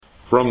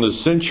From the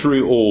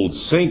century-old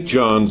St.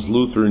 John's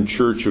Lutheran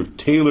Church of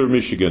Taylor,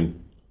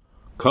 Michigan,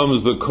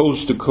 comes the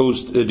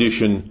coast-to-coast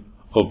edition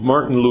of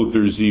Martin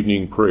Luther's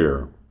Evening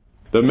Prayer.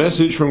 The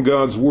message from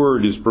God's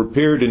Word is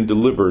prepared and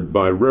delivered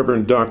by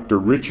Reverend Dr.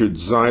 Richard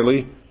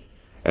Ziley,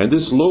 and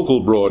this local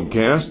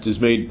broadcast is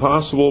made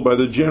possible by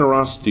the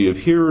generosity of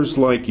hearers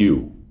like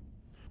you.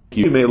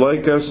 You may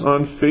like us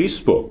on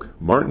Facebook,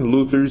 Martin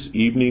Luther's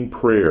Evening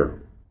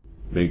Prayer.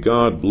 May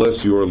God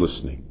bless your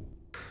listening.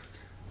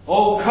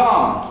 O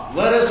come,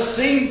 let us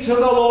sing to the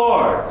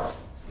Lord.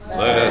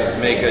 Let us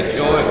make a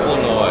joyful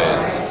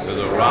noise to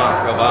the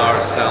rock of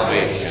our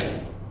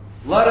salvation.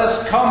 Let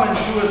us come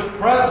into his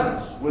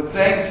presence with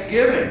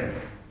thanksgiving.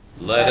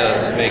 Let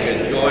us make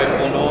a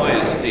joyful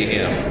noise to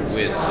him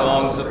with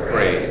songs of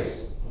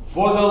praise.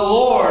 For the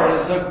Lord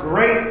is a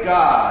great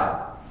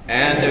God,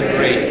 and a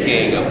great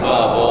King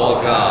above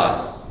all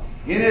gods.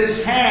 In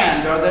his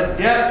hand are the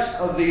depths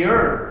of the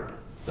earth.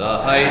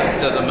 The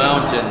heights of the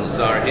mountains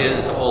are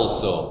his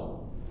also.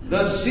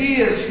 The sea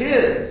is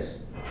his,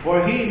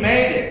 for he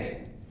made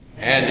it.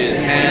 And his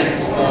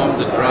hands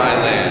formed the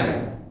dry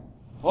land.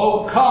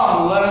 O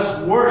come, let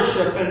us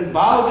worship and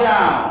bow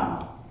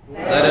down.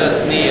 Let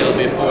us kneel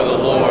before the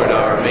Lord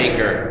our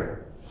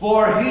Maker.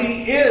 For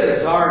he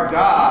is our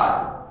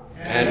God.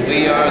 And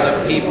we are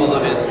the people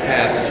of his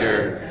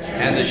pasture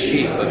and the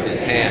sheep of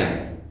his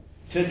hand.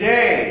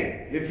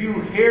 Today, if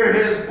you hear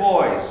his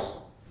voice,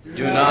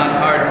 do not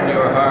harden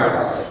your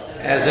hearts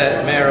as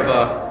at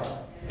Meribah,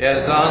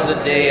 as on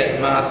the day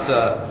at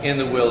Massah in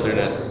the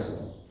wilderness.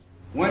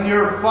 When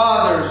your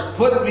fathers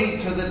put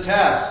me to the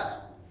test,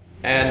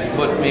 and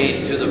put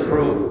me to the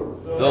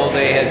proof, though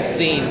they had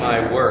seen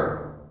my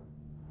work.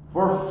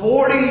 For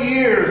 40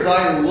 years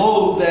I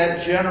loathed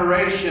that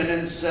generation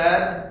and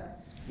said,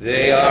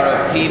 they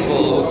are a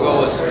people who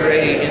go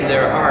astray in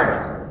their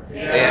heart.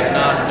 They have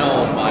not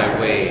known my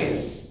ways.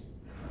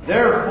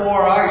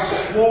 Therefore I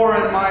swore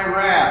in my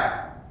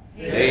wrath,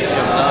 they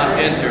shall not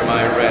enter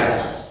my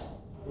rest.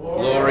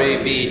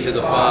 Glory be to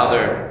the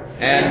Father,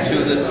 and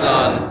to the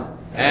Son,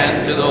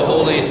 and to the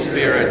Holy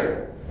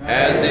Spirit,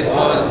 as it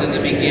was in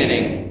the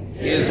beginning,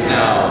 is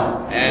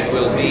now, and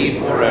will be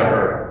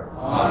forever.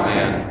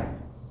 Amen.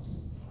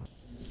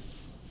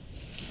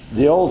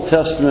 The Old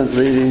Testament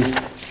reading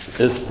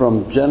is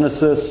from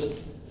Genesis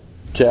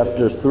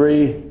chapter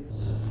 3.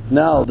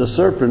 Now the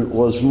serpent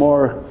was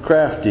more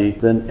crafty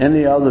than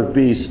any other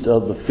beast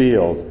of the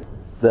field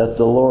that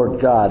the Lord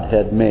God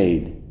had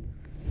made.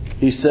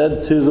 He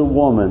said to the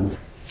woman,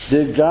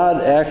 did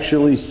God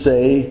actually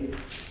say,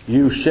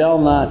 you shall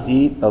not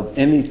eat of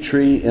any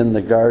tree in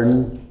the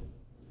garden?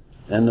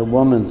 And the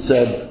woman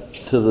said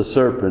to the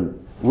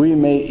serpent, we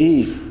may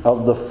eat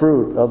of the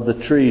fruit of the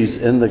trees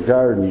in the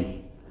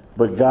garden,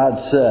 but God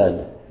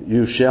said,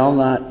 you shall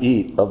not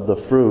eat of the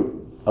fruit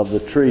of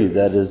the tree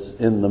that is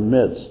in the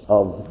midst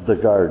of the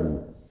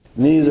garden.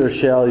 Neither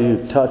shall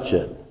you touch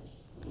it,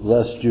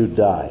 lest you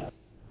die.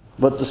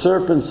 But the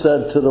serpent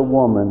said to the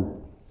woman,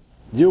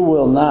 you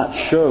will not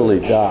surely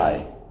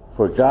die,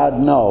 for God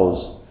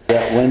knows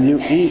that when you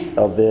eat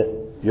of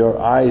it, your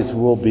eyes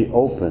will be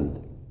opened,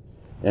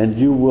 and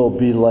you will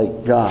be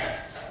like God,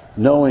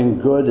 knowing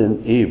good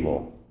and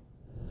evil.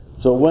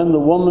 So when the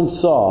woman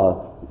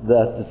saw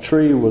that the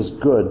tree was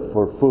good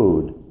for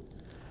food,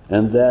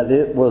 and that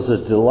it was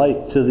a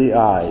delight to the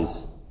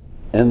eyes,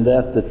 and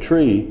that the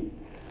tree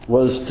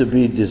was to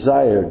be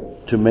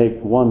desired to make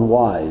one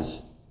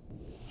wise,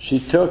 she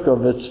took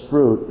of its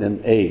fruit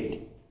and ate.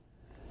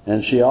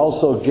 And she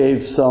also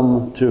gave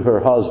some to her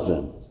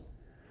husband,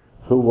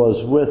 who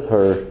was with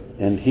her,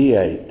 and he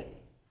ate.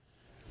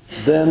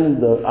 Then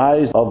the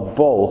eyes of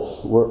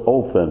both were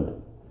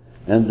opened,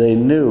 and they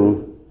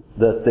knew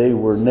that they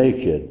were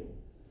naked.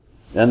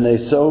 And they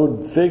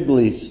sewed fig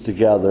leaves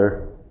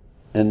together,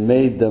 and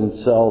made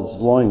themselves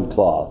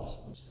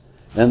loincloths.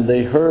 And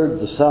they heard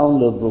the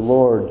sound of the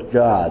Lord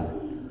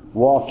God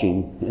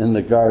walking in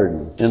the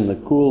garden in the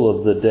cool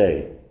of the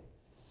day.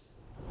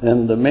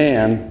 And the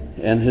man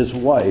and his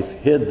wife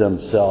hid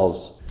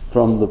themselves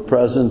from the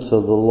presence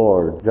of the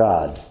Lord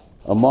God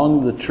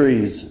among the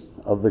trees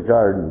of the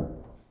garden.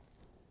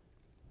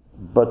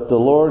 But the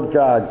Lord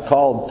God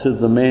called to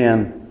the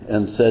man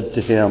and said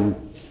to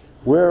him,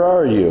 where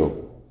are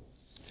you?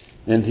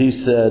 And he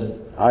said,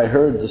 I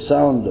heard the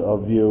sound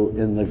of you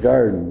in the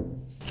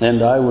garden,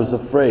 and I was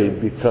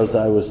afraid because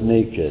I was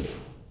naked,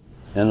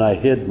 and I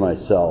hid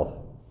myself.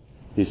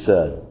 He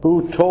said,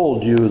 who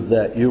told you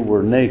that you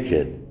were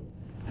naked?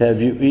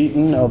 Have you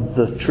eaten of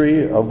the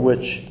tree of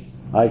which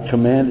I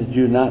commanded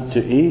you not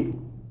to eat?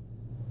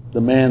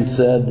 The man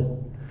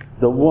said,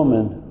 the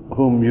woman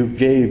whom you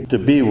gave to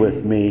be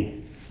with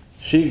me,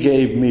 she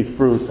gave me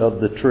fruit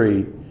of the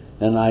tree,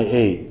 and I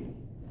ate.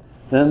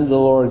 Then the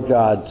Lord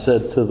God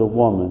said to the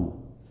woman,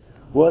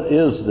 what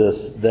is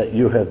this that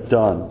you have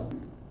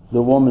done?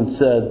 The woman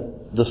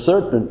said, the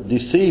serpent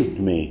deceived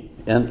me,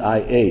 and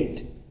I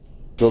ate.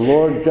 The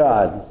Lord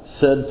God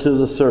said to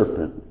the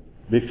serpent,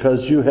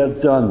 because you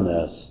have done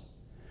this,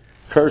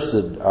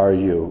 cursed are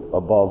you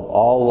above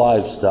all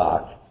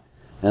livestock,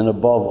 and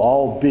above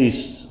all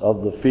beasts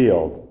of the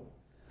field.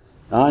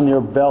 On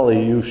your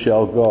belly you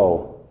shall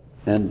go,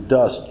 and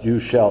dust you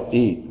shall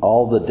eat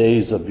all the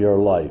days of your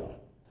life.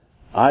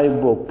 I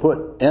will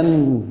put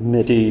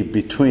enmity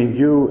between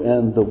you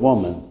and the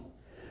woman,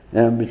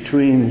 and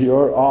between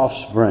your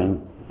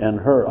offspring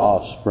and her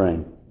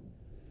offspring.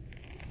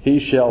 He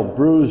shall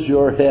bruise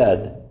your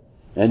head,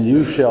 and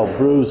you shall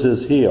bruise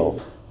his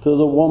heel. To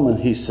the woman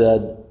he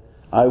said,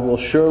 I will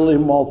surely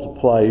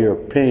multiply your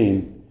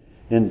pain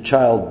in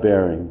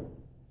childbearing.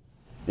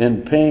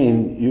 In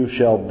pain you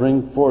shall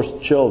bring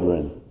forth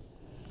children.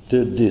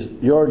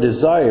 Your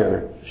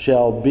desire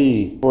shall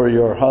be for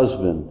your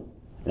husband,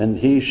 and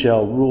he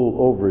shall rule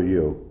over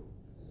you.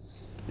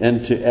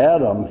 And to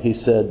Adam he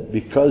said,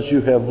 because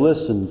you have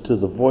listened to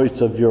the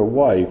voice of your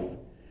wife,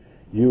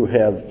 you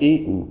have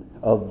eaten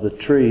of the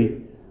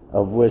tree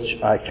of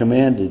which I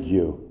commanded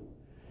you.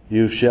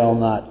 You shall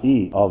not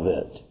eat of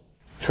it.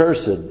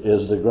 Cursed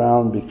is the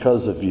ground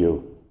because of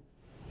you.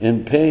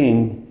 In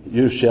pain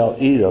you shall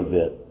eat of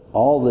it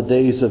all the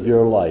days of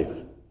your life.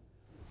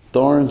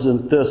 Thorns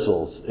and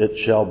thistles it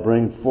shall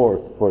bring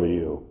forth for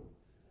you,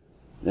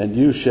 and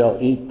you shall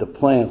eat the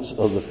plants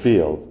of the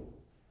field.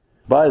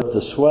 By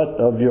the sweat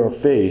of your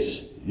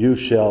face you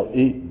shall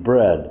eat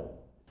bread,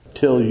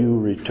 till you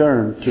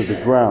return to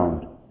the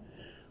ground.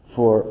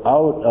 For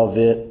out of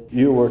it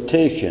you were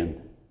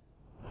taken,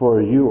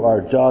 for you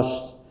are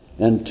dust,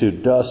 and to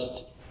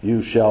dust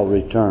you shall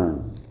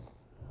return.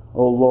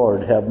 O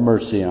Lord, have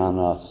mercy on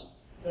us.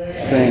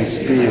 Thanks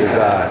be to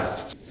God.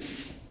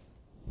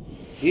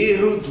 He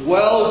who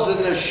dwells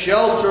in the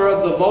shelter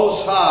of the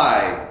Most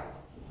High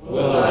will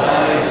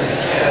abide in the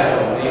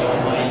shadow of the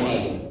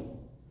Almighty.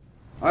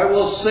 I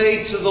will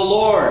say to the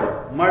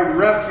Lord, my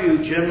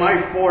refuge and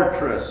my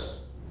fortress,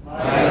 my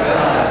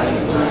God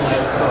in whom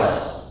I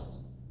trust.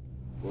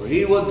 For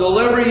he will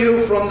deliver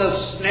you from the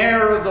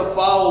snare of the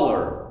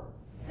fowler,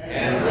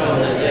 and from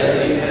the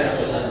deadly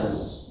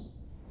pestilence.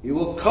 He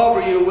will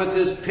cover you with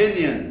his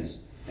pinions,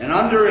 and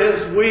under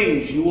his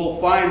wings you will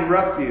find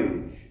refuge.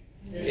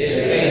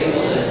 His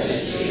faithfulness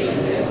is shield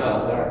and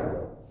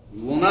buckler.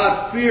 You will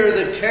not fear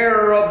the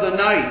terror of the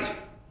night,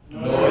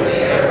 nor the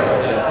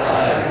arrow that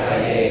flies by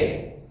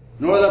day,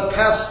 nor the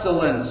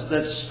pestilence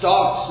that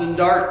stalks in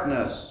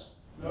darkness,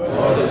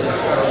 nor the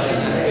destruction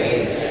that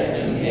wastes at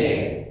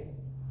noonday.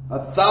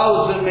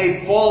 1,000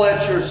 may fall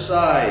at your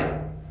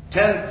side,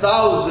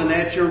 10,000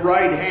 at your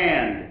right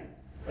hand,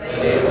 but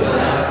they will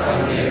not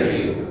come near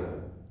you.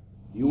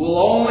 You will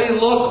only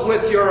look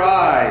with your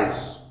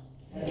eyes,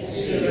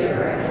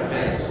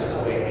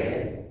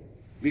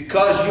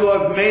 because you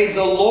have made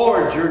the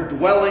Lord your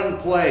dwelling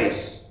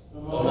place, the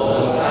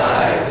Most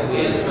High, who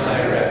is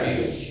my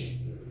refuge.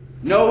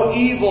 No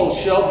evil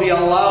shall be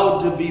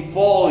allowed to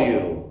befall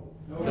you,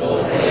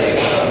 no plague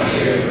come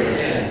near your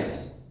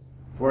tent.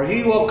 For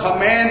he will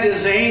command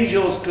his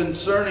angels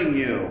concerning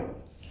you,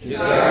 to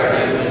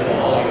guard you in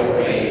all your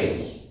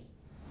ways.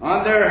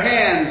 On their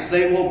hands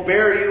they will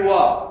bear you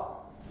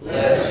up,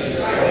 lest you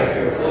strike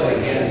your foot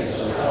against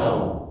a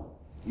stone.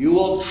 You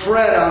will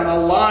tread on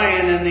the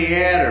lion and the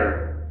adder.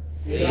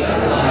 The young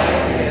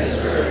lion and the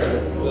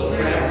serpent will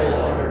trample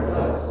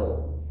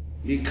underfoot.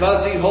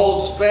 Because he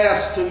holds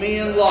fast to me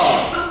in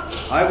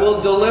love, I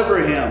will deliver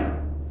him.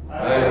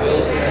 I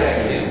will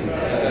protect him,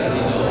 because he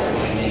knows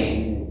my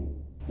name.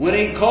 When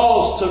he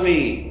calls to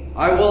me,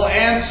 I will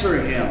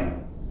answer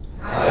him.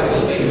 I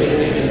will be with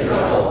him in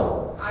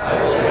trouble.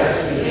 I will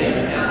rescue him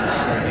and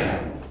honor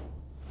him.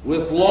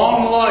 With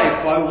long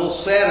life I will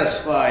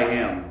satisfy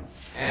him,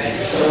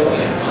 and show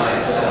him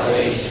my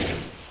salvation.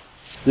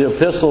 The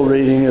epistle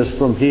reading is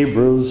from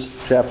Hebrews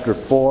chapter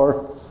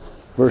 4,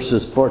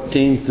 verses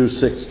 14 through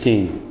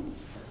 16.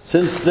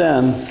 Since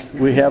then,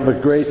 we have a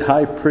great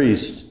high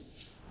priest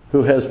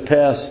who has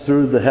passed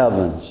through the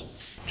heavens,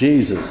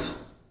 Jesus,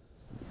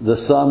 the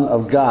Son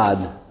of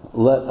God.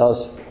 Let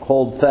us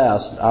hold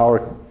fast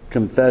our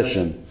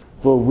confession,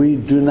 for we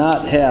do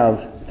not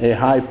have a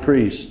high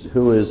priest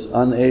who is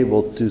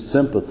unable to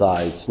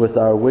sympathize with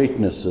our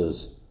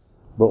weaknesses,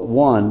 but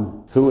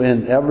one who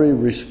in every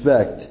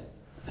respect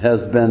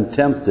has been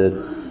tempted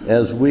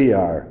as we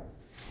are,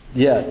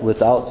 yet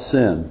without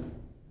sin.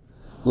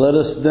 Let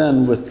us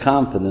then with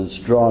confidence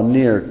draw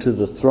near to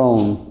the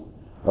throne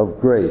of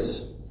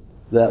grace,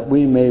 that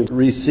we may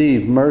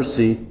receive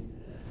mercy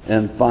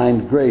and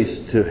find grace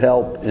to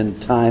help in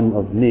time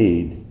of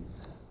need.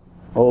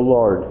 O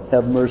Lord,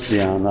 have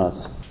mercy on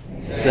us.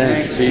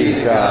 Thanks be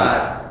to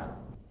God.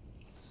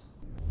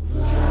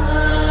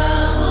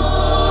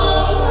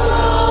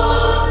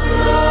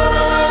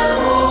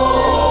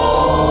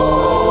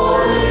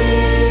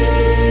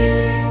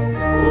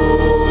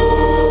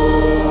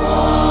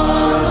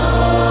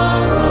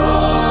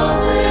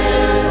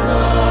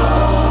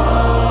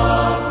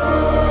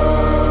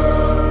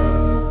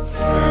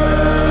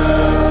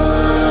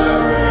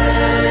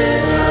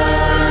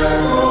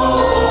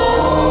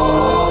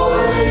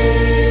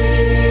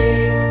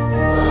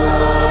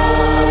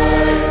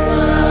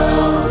 Son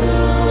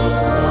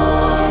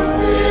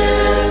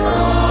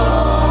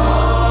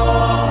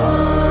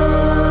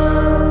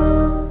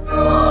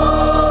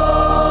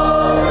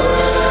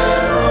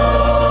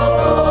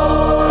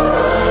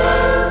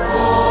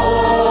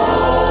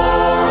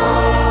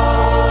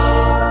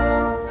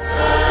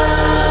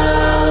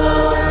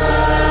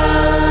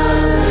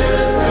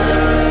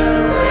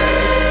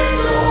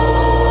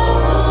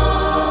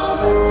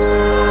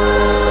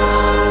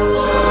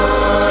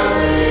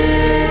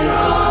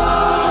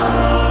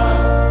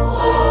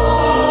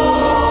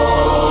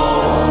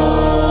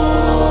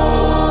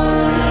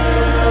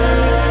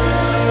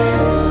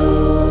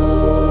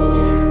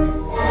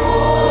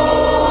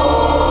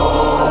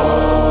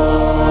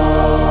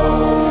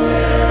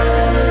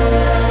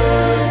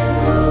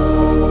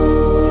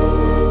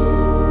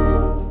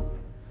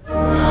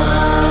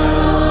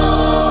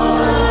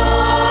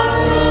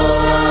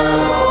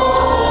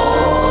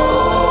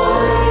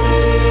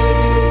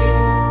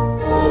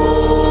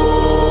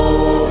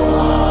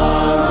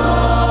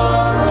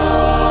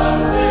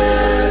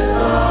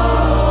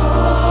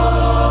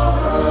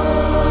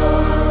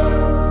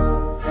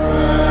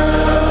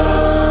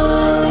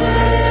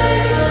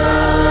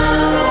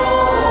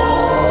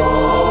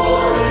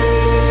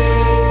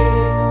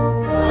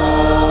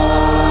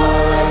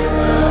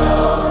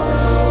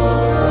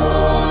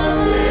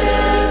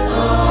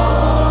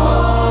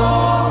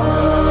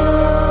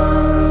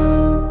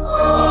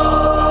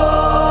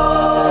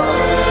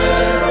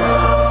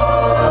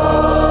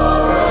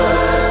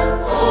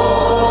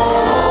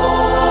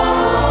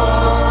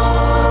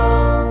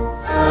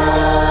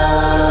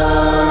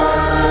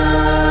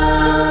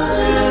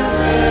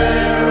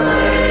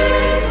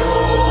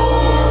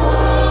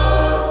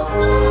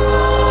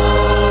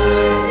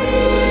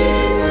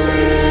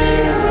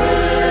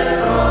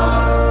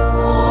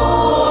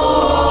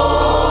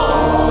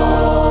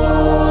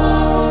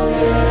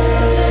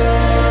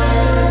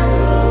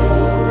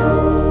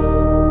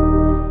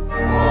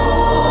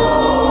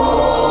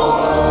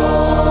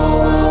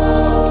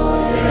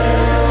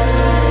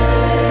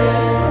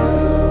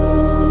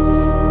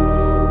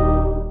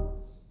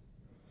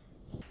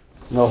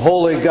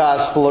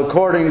Gospel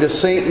according to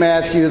St.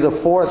 Matthew, the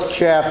 4th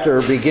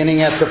chapter,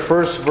 beginning at the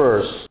 1st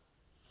verse.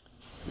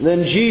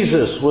 Then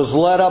Jesus was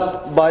led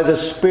up by the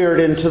Spirit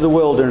into the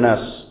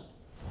wilderness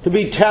to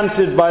be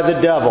tempted by the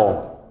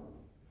devil.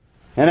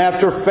 And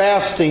after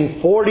fasting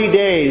 40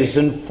 days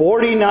and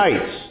 40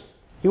 nights,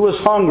 he was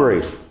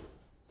hungry.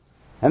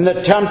 And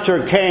the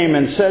tempter came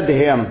and said to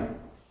him,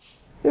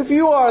 "If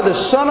you are the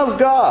Son of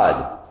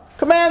God,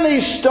 command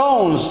these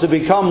stones to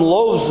become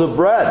loaves of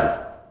bread."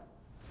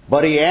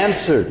 But he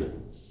answered,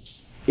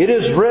 "It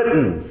is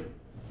written,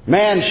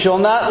 man shall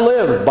not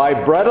live by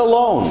bread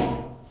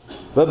alone,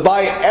 but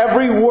by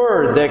every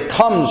word that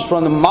comes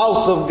from the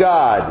mouth of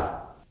God."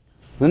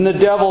 Then the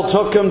devil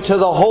took him to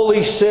the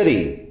holy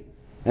city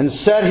and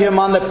set him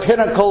on the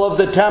pinnacle of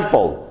the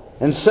temple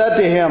and said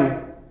to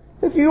him,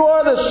 "If you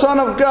are the Son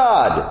of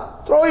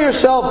God, throw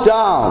yourself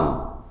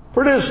down,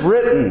 for it is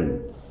written,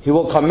 He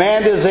will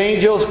command His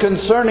angels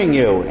concerning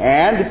you,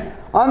 and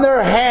on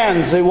their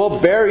hands they will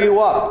bear you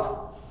up,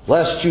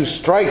 lest you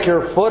strike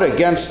your foot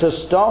against a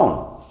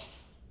stone."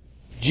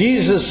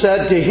 Jesus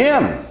said to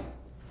him,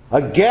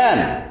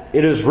 "Again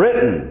it is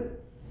written,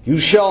 you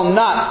shall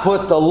not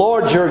put the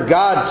Lord your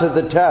God to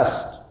the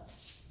test."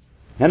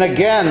 And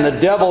again the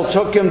devil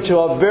took him to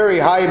a very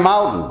high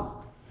mountain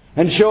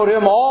and showed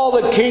him all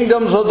the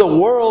kingdoms of the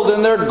world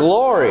and their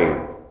glory.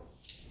 And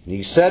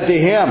he said to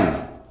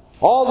him,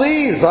 "All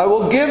these I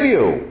will give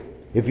you,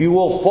 if you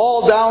will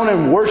fall down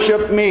and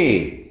worship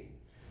me."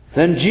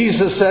 Then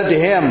Jesus said to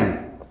him,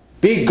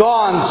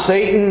 "Begone,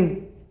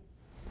 Satan,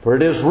 for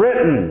it is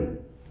written,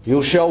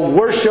 you shall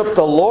worship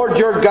the Lord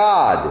your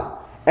God,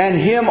 and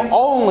Him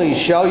only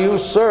shall you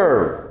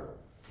serve."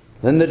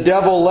 Then the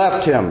devil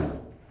left him,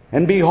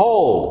 and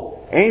behold,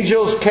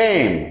 angels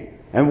came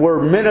and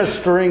were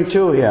ministering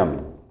to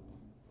him.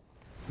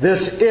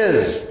 This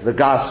is the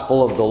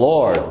gospel of the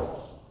Lord.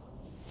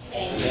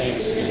 Thanks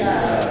be to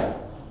God.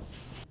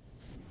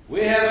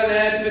 We have an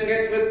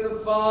advocate with the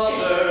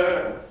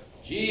Father.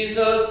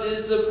 Jesus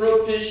is the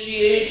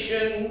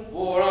propitiation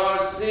for our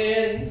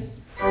sins.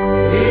 He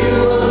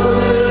was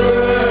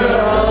delivered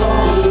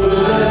up to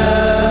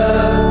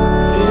death.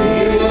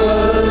 He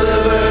was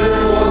delivered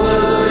for the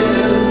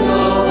sins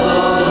of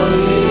the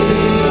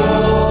people.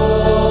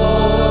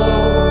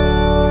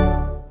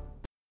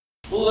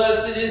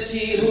 Blessed is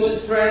he whose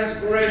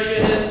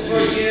transgression is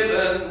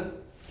forgiven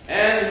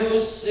and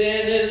whose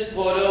sin is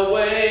put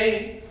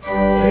away.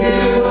 He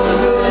was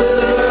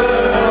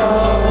delivered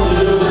up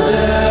to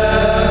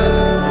death.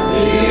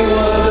 He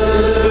was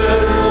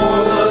delivered for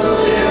the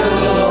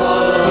sins of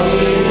the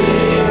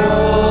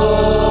people.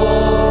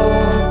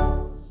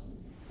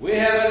 We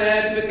have an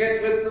advocate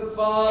with the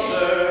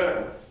Father.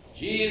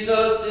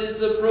 Jesus is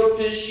the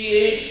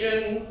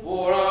propitiation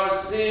for our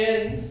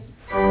sins.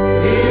 He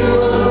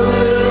was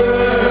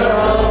delivered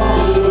up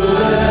to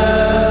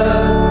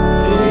death.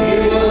 He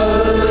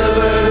was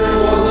delivered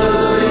for the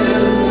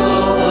sins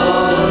of the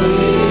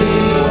people.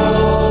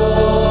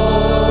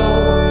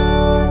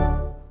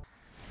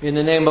 In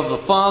the name of the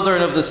Father,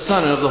 and of the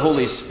Son, and of the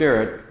Holy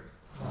Spirit.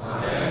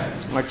 Amen.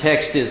 Our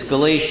text is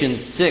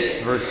Galatians 6,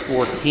 verse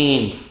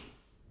 14.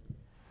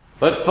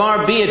 "But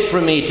far be it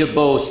from me to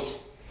boast,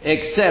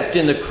 except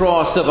in the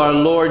cross of our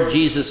Lord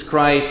Jesus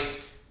Christ,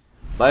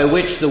 by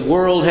which the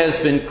world has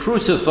been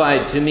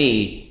crucified to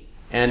me,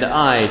 and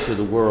I to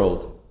the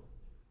world."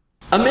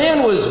 A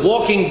man was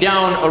walking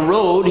down a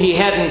road he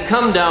hadn't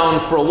come down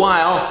for a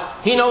while.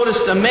 He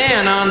noticed a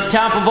man on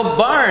top of a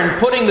barn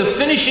putting the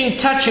finishing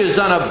touches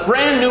on a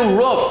brand new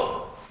roof.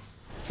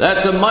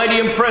 "That's a mighty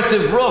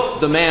impressive roof,"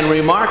 the man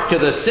remarked to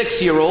the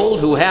 6-year-old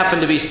who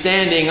happened to be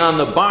standing on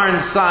the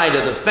barn side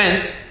of the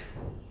fence.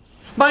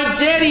 "My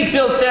daddy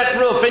built that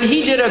roof and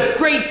he did a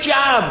great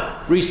job,"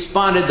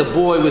 responded the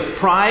boy with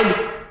pride.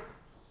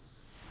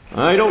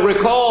 "I don't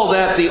recall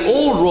that the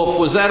old roof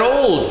was that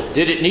old.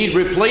 Did it need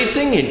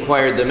replacing?"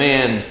 inquired the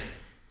man.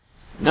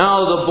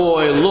 Now the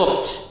boy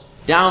looked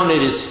down at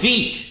his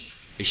feet,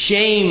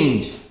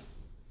 ashamed.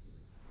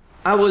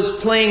 "I was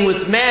playing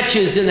with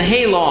matches in the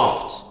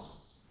hayloft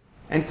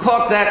and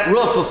caught that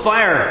roof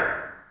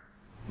afire.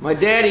 My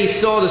daddy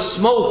saw the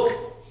smoke.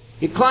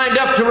 He climbed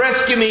up to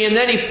rescue me, and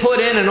then he put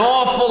in an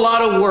awful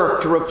lot of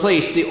work to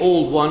replace the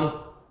old one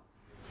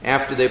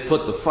after they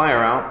put the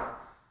fire out."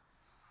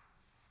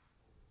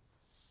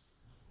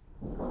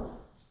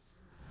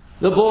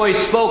 The boy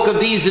spoke of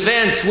these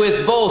events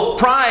with both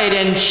pride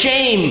and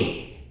shame.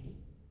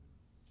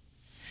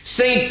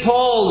 St.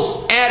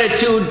 Paul's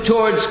attitude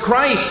towards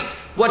Christ,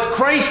 what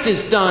Christ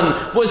has done,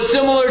 was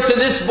similar to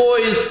this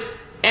boy's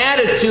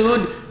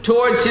attitude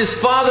towards his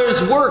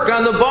father's work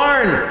on the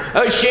barn,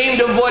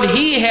 ashamed of what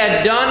he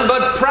had done,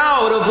 but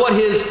proud of what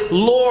his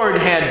Lord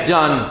had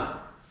done.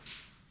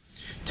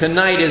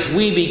 Tonight, as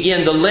we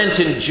begin the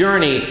Lenten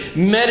journey,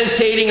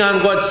 meditating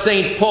on what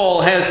St.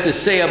 Paul has to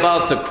say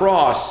about the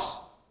cross,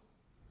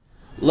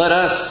 let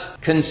us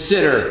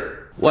consider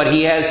what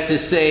he has to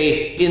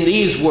say in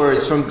these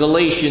words from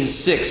Galatians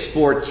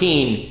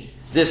 6:14.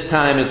 This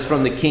time it's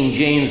from the King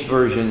James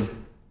Version.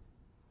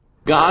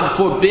 "God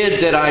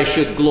forbid that I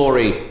should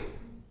glory,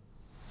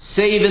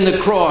 save in the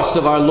cross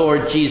of our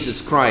Lord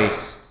Jesus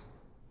Christ,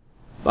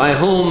 by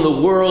whom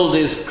the world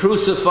is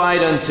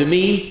crucified unto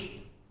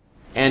me,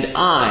 and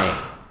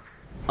I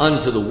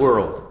unto the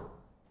world.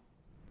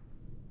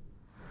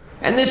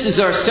 And this is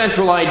our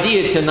central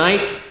idea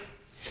tonight,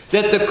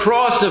 that the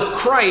cross of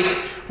Christ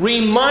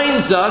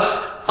reminds us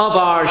of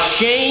our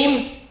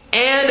shame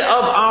and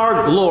of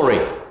our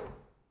glory.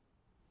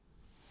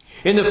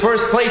 In the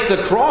first place,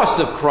 the cross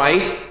of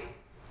Christ,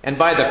 and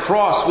by the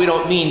cross we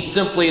don't mean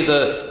simply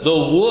the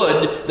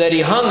wood that he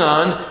hung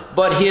on,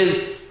 but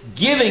his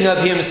giving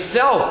of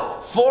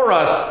himself for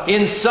us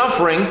in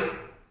suffering.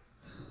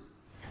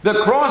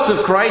 The cross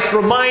of Christ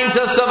reminds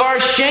us of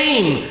our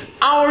shame,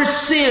 our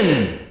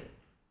sin.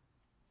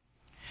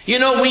 You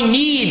know, we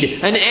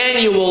need an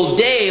annual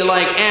day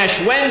like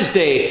Ash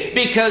Wednesday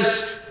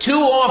because too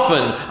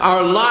often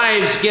our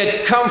lives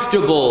get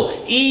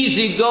comfortable,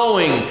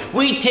 easygoing.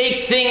 We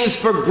take things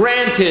for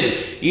granted.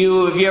 Have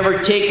you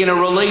ever taken a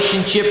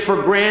relationship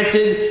for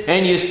granted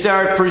and you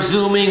start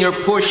presuming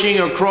or pushing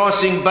or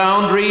crossing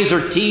boundaries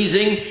or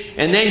teasing,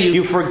 and then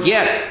you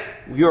forget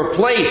your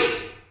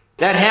place?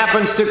 That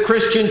happens to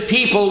Christian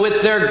people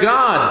with their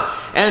God.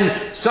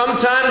 And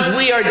sometimes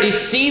we are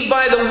deceived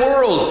by the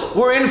world.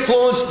 We're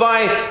influenced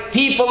by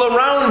people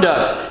around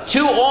us.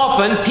 Too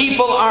often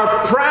people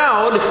are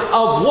proud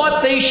of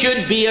what they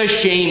should be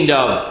ashamed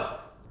of.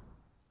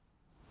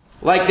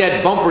 Like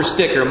that bumper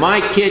sticker,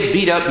 "My kid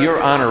beat up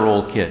your honor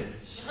roll kid."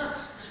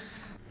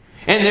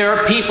 And there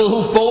are people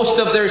who boast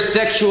of their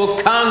sexual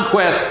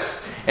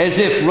conquests as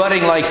if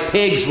rutting like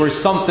pigs were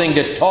something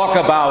to talk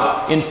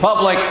about in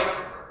public.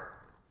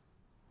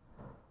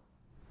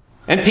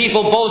 And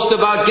people boast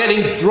about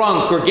getting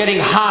drunk or getting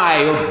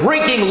high or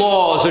breaking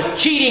laws or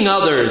cheating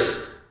others.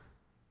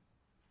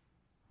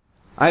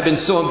 I've been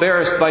so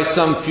embarrassed by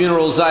some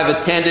funerals I've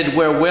attended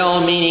where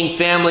well-meaning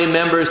family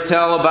members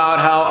tell about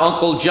how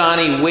Uncle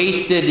Johnny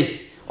wasted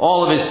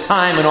all of his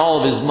time and all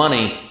of his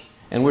money.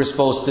 And we're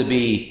supposed to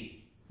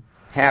be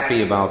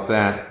happy about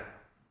that.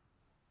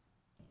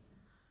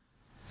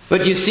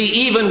 But you see,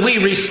 even we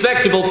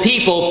respectable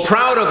people,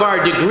 proud of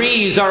our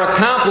degrees, our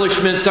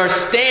accomplishments, our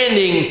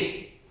standing,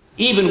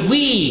 even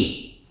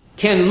we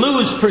can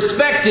lose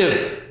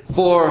perspective,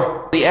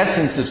 for the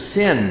essence of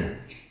sin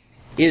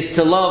is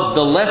to love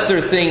the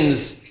lesser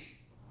things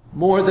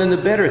more than the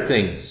better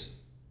things.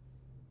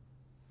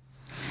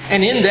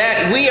 And in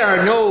that, we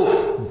are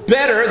no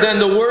better than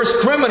the worst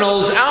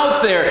criminals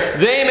out there.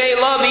 They may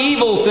love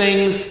evil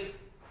things,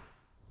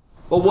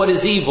 but what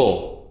is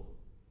evil?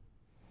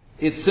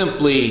 It's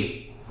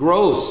simply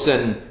gross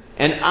and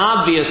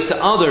obvious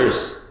to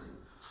others.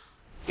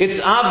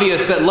 It's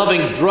obvious that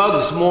loving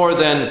drugs more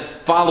than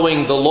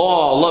following the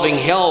law, loving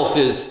health,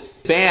 is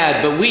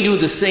bad, but we do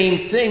the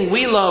same thing.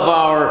 We love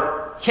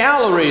our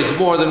calories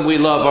more than we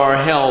love our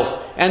health,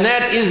 and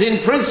that is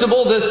in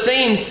principle the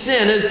same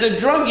sin as the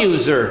drug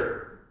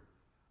user.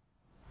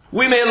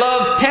 We may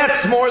love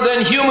pets more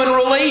than human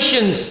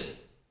relations.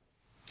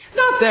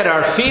 Not that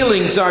our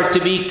feelings are to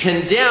be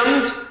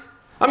condemned.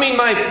 I mean,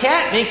 my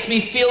cat makes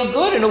me feel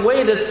good in a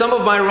way that some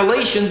of my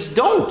relations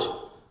don't.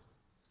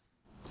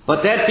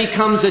 But that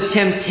becomes a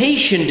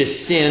temptation to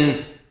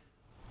sin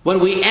when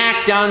we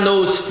act on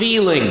those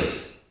feelings.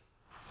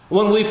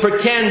 When we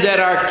pretend that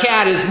our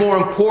cat is more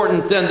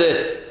important than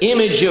the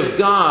image of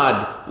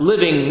God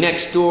living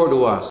next door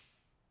to us.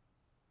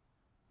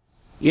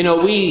 You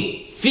know,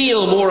 we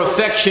feel more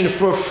affection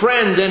for a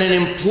friend than an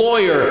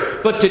employer,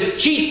 but to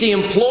cheat the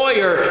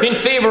employer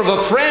in favor of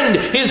a friend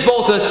is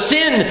both a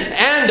sin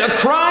and a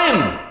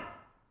crime.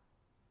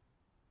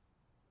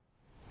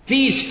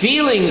 These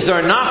feelings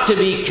are not to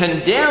be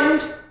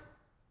condemned,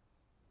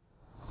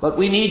 but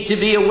we need to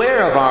be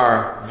aware of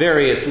our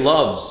various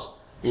loves,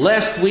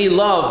 lest we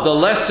love the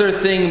lesser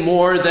thing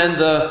more than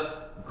the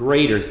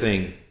greater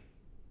thing.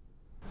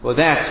 For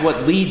that's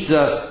what leads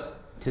us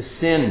to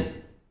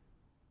sin.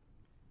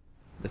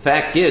 The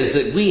fact is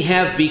that we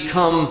have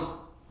become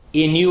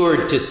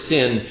inured to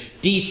sin,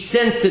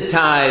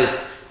 desensitized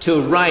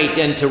to right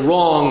and to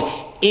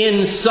wrong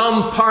in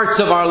some parts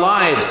of our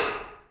lives.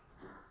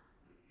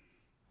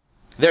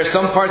 There are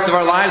some parts of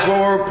our lives where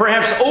we're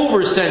perhaps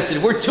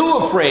oversensitive. We're too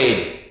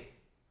afraid.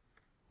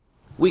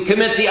 We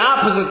commit the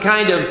opposite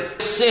kind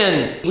of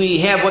sin. We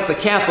have what the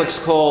Catholics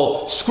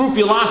call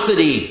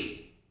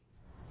scrupulosity.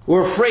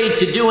 We're afraid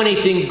to do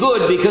anything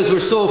good because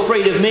we're so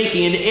afraid of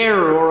making an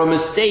error or a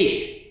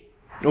mistake.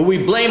 Or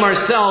we blame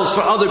ourselves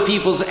for other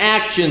people's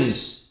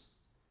actions.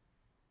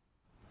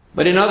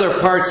 But in other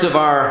parts of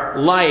our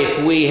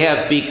life, we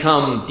have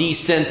become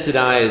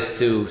desensitized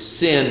to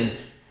sin,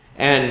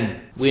 and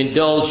we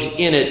indulge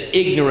in it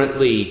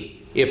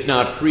ignorantly, if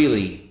not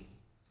freely.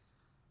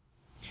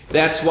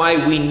 That's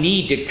why we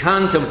need to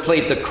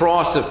contemplate the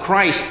cross of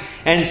Christ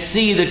and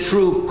see the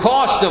true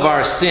cost of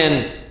our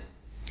sin.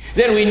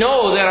 Then we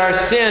know that our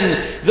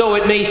sin, though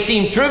it may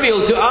seem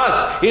trivial to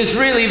us, is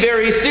really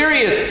very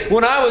serious.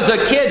 When I was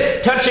a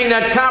kid, touching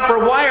that copper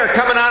wire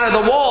coming out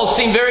of the wall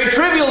seemed very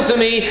trivial to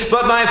me,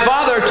 but my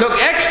father took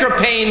extra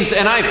pains,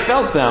 and I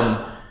felt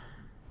them,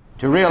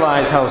 to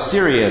realize how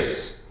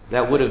serious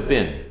that would have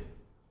been.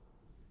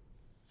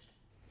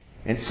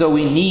 And so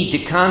we need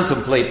to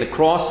contemplate the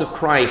cross of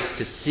Christ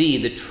to see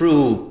the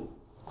true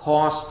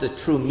cost, the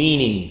true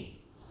meaning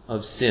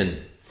of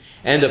sin.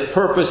 And the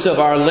purpose of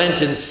our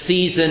Lenten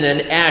season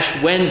and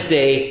Ash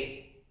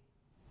Wednesday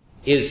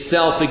is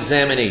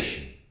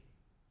self-examination.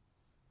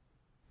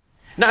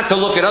 Not to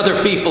look at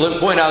other people and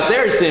point out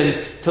their sins,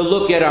 to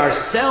look at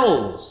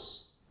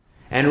ourselves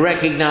and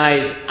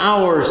recognize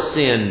our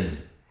sin,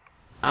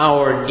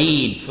 our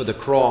need for the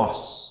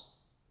cross.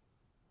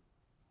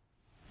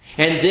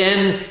 And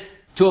then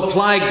to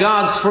apply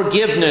God's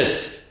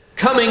forgiveness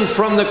coming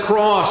from the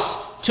cross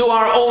to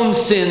our own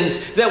sins,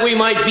 that we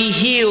might be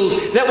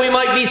healed, that we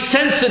might be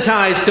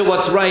sensitized to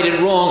what's right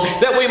and wrong,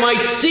 that we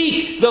might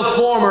seek the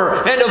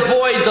former and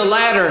avoid the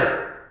latter.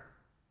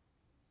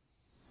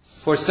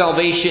 For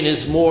salvation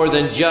is more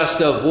than just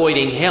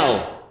avoiding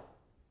hell.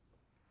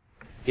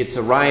 It's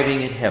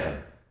arriving in heaven.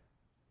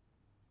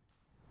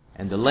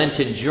 And the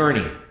Lenten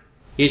journey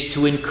is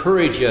to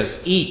encourage us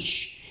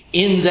each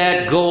in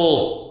that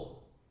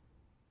goal,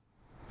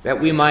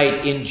 that we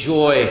might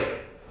enjoy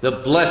the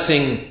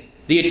blessing,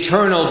 the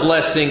eternal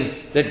blessing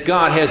that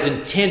God has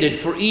intended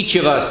for each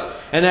of us,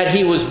 and that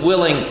He was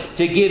willing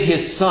to give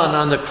His Son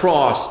on the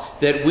cross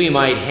that we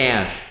might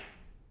have.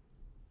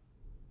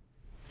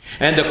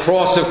 And the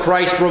cross of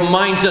Christ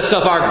reminds us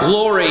of our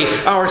glory,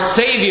 our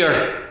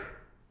Savior.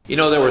 You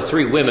know, there were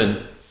 3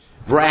 women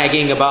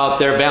bragging about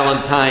their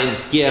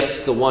Valentine's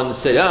gifts. The one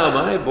said, "Oh,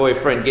 my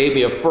boyfriend gave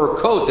me a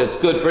fur coat that's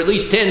good for at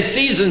least 10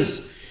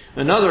 seasons.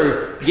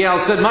 Another gal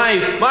said,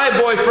 my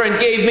boyfriend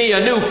gave me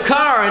a new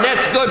car, and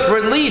that's good for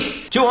at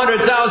least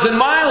 200,000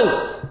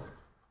 miles.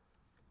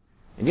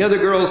 And the other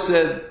girl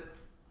said,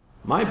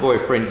 my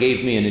boyfriend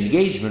gave me an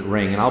engagement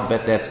ring, and I'll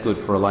bet that's good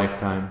for a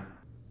lifetime."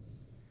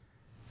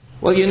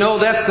 Well, you know,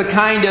 that's the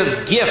kind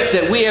of gift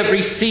that we have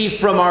received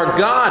from our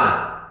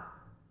God.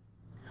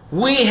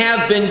 We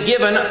have been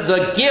given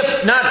the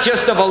gift not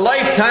just of a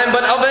lifetime,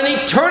 but of an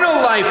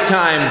eternal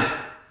lifetime.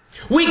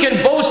 We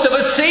can boast of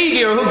a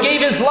Savior who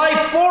gave His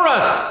life for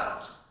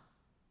us.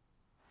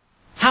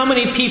 How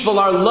many people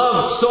are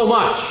loved so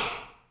much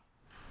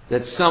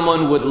that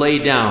someone would lay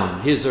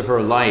down his or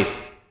her life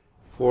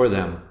for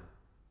them?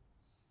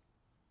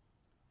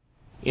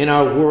 In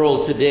our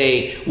world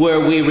today, where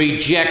we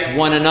reject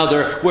one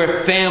another,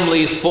 where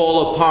families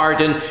fall apart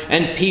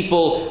and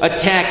people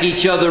attack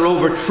each other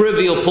over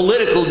trivial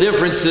political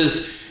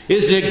differences,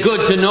 isn't it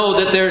good to know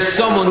that there's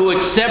someone who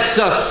accepts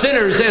us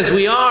sinners as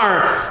we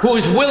are, who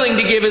is willing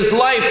to give His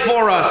life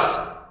for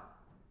us?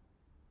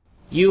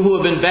 You who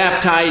have been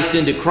baptized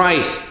into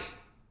Christ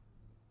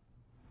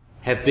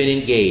have been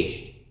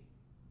engaged.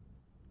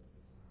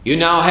 You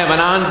now have an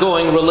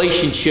ongoing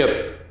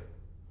relationship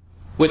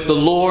with the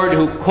Lord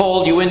who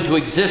called you into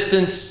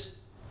existence,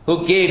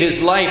 who gave His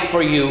life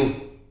for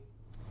you,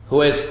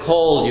 who has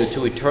called you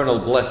to eternal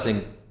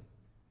blessing.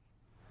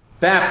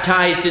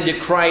 Baptized into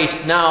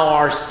Christ, now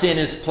our sin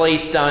is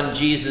placed on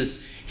Jesus.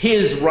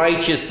 His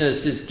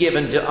righteousness is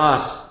given to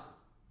us.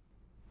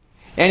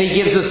 And He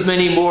gives us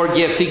many more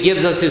gifts. He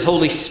gives us His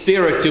Holy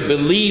Spirit to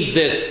believe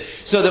this,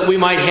 so that we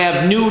might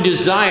have new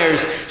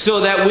desires, so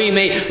that we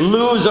may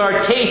lose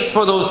our taste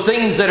for those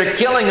things that are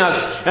killing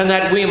us, and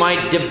that we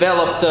might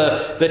develop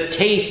the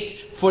taste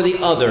for the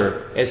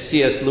other, as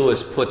C.S.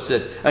 Lewis puts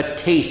it, a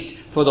taste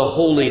for the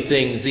holy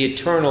things, the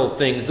eternal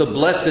things, the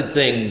blessed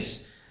things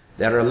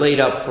that are laid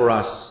up for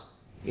us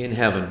in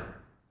heaven.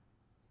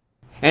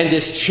 And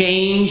this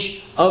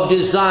change of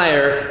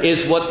desire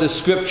is what the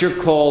Scripture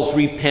calls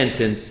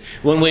repentance.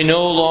 When we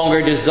no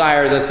longer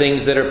desire the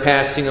things that are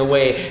passing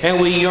away,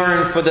 and we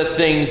yearn for the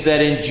things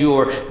that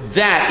endure.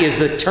 That is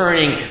the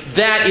turning.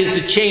 That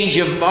is the change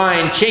of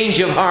mind, change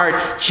of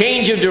heart,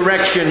 change of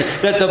direction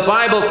that the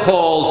Bible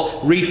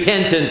calls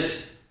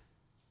repentance.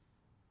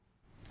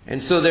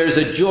 And so there's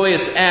a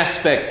joyous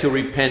aspect to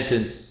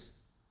repentance.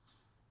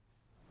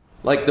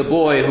 Like the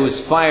boy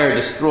whose fire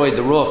destroyed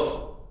the roof.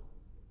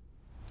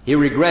 He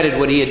regretted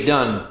what he had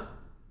done.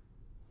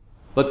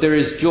 But there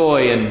is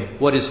joy in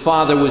what his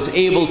father was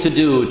able to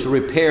do to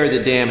repair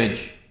the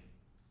damage.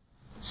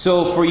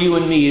 So for you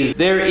and me,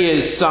 there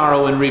is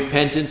sorrow and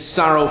repentance,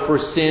 sorrow for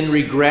sin,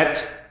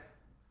 regret.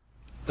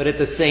 But at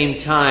the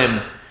same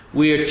time,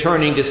 we are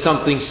turning to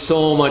something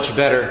so much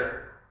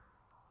better.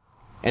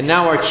 And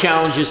now our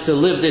challenge is to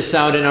live this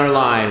out in our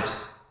lives.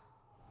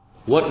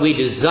 What we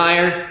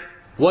desire,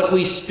 what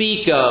we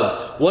speak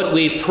of, what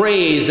we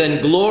praise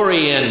and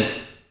glory in.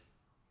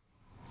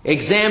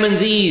 Examine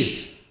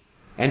these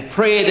and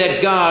pray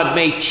that God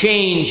may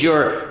change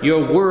your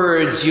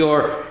words,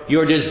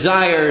 your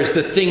desires,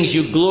 the things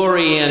you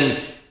glory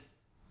in,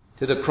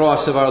 to the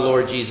cross of our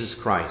Lord Jesus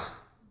Christ.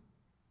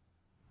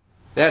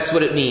 That's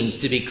what it means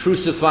to be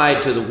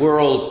crucified to the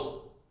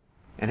world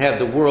and have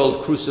the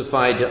world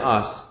crucified to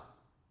us.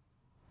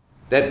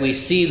 That we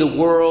see the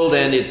world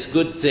and its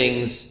good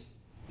things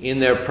in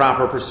their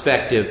proper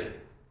perspective.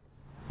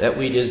 That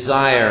we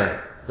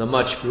desire the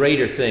much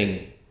greater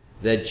thing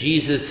that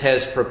Jesus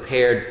has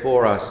prepared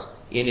for us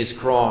in His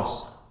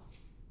cross.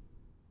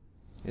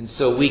 And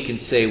so we can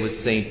say with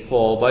St.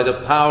 Paul, by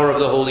the power of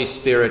the Holy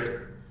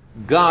Spirit,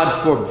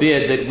 God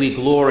forbid that we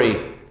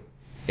glory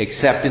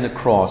except in the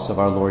cross of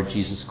our Lord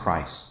Jesus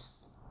Christ.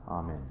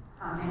 Amen.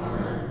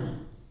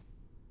 Amen.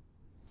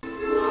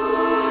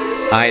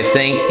 I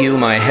thank you,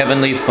 my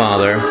heavenly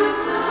Father,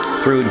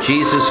 through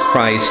Jesus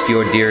Christ,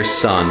 your dear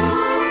Son,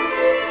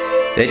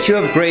 that you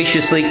have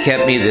graciously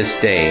kept me this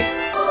day.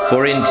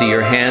 For into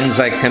your hands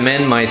I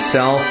commend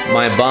myself,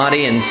 my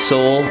body and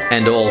soul,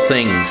 and all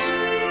things.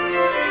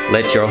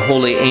 Let your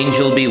holy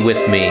angel be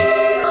with me.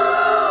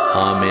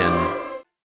 Amen.